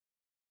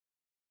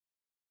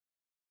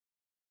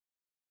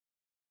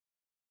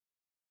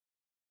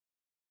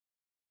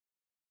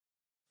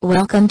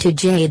Welcome to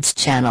Jade's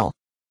channel.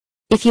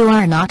 If you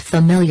are not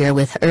familiar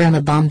with Erma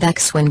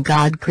Bombeck's When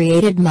God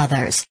Created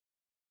Mothers,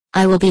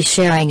 I will be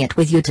sharing it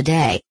with you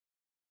today.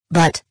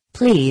 But,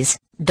 please,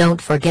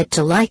 don't forget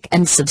to like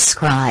and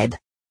subscribe.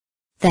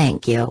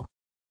 Thank you.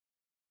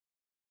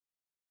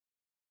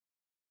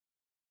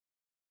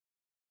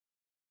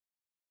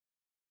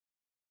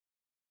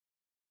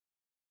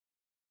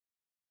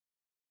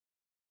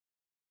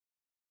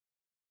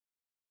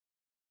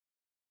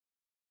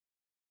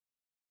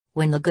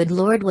 When the good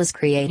Lord was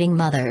creating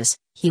mothers,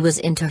 he was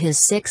into his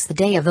 6th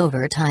day of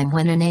overtime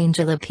when an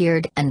angel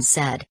appeared and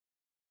said,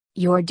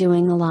 "You're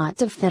doing a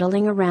lot of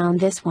fiddling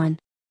around this one."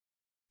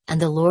 And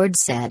the Lord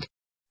said,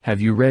 "Have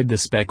you read the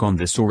spec on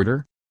this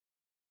order?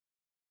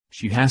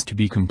 She has to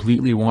be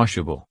completely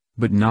washable,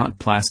 but not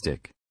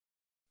plastic.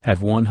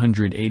 Have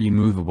 180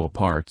 movable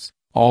parts,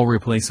 all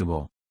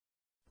replaceable.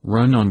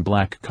 Run on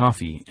black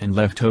coffee and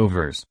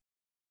leftovers.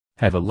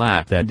 Have a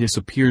lap that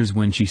disappears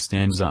when she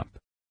stands up.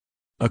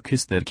 A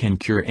kiss that can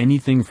cure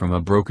anything from a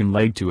broken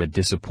leg to a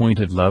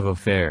disappointed love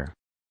affair.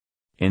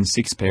 And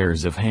 6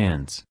 pairs of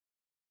hands."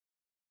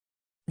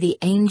 The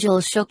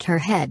angel shook her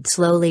head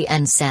slowly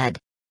and said,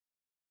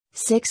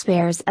 6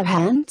 pairs of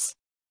hands?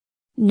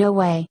 No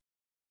way.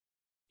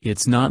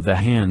 "It's not the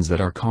hands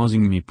that are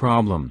causing me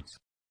problems,"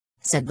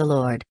 said the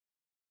Lord.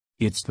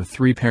 "It's the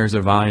 3 pairs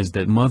of eyes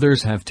that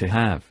mothers have to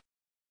have."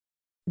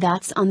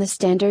 That's on the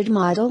standard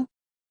model?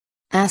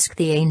 Asked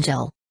the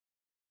angel.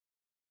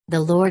 The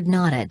Lord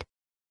nodded.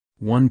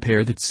 1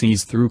 pair that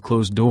sees through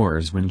closed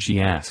doors when she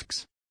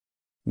asks,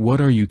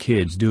 "What are you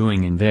kids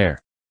doing in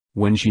there?"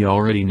 when she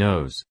already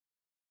knows.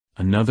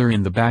 Another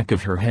in the back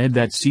of her head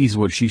that sees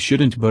what she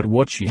shouldn't but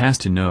what she has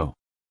to know.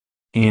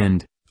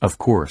 And, of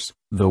course,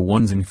 the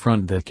ones in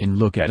front that can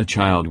look at a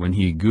child when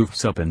he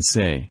goofs up and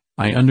say,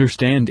 "I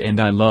understand and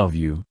I love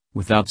you,"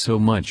 without so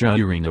much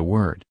uttering a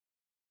word.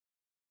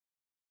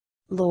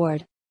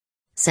 "Lord,"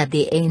 said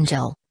the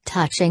angel,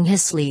 touching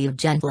his sleeve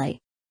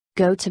gently,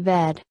 "go to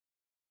bed.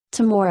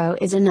 Tomorrow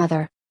is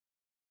another."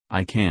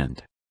 "I can't,"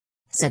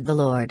 said the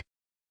Lord.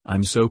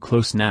 "I'm so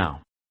close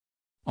now.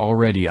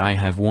 Already I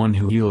have one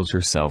who heals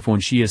herself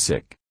when she is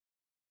sick.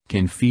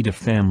 Can feed a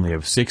family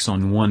of 6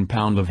 on 1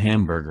 pound of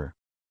hamburger.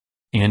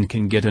 And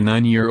can get a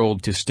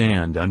 9-year-old to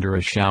stand under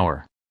a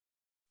shower."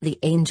 The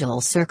angel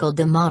circled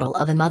the model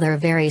of a mother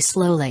very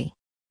slowly.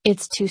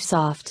 "It's too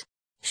soft,"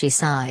 she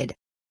sighed.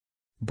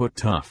 "But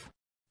tough,"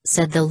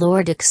 said the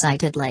Lord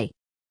excitedly.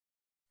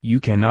 "You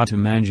cannot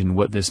imagine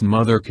what this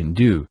mother can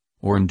do,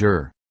 or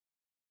endure."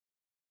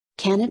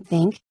 "Can it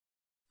think?"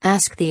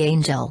 asked the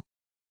angel.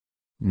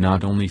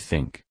 "Not only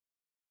think,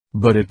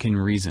 but it can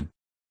reason.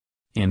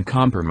 And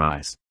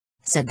compromise,"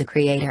 said the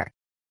Creator.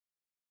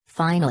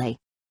 Finally,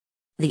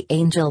 the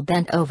angel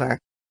bent over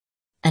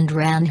and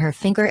ran her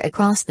finger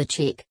across the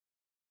cheek.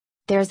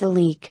 "There's a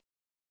leak,"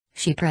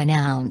 she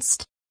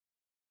pronounced.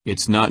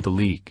 "It's not the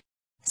leak,"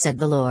 said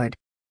the Lord.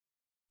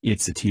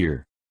 "It's a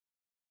tear."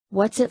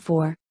 "What's it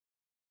for?"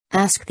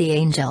 asked the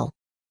angel.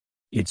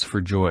 "It's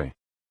for joy,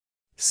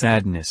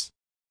 sadness,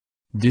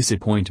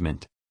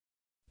 disappointment,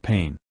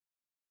 pain,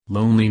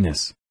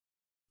 loneliness,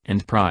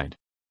 and pride,"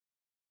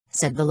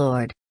 said the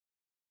Lord.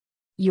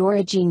 "You're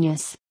a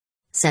genius,"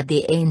 said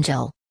the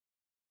angel.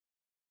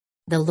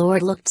 The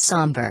Lord looked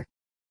somber.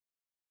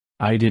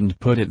 "I didn't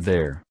put it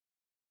there."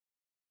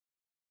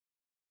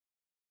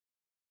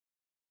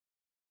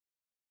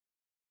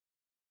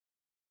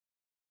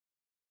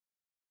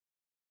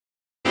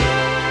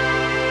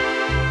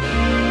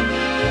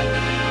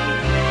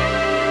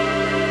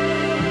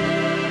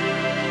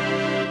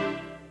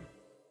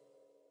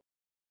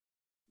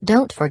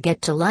 Don't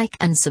forget to like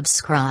and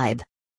subscribe.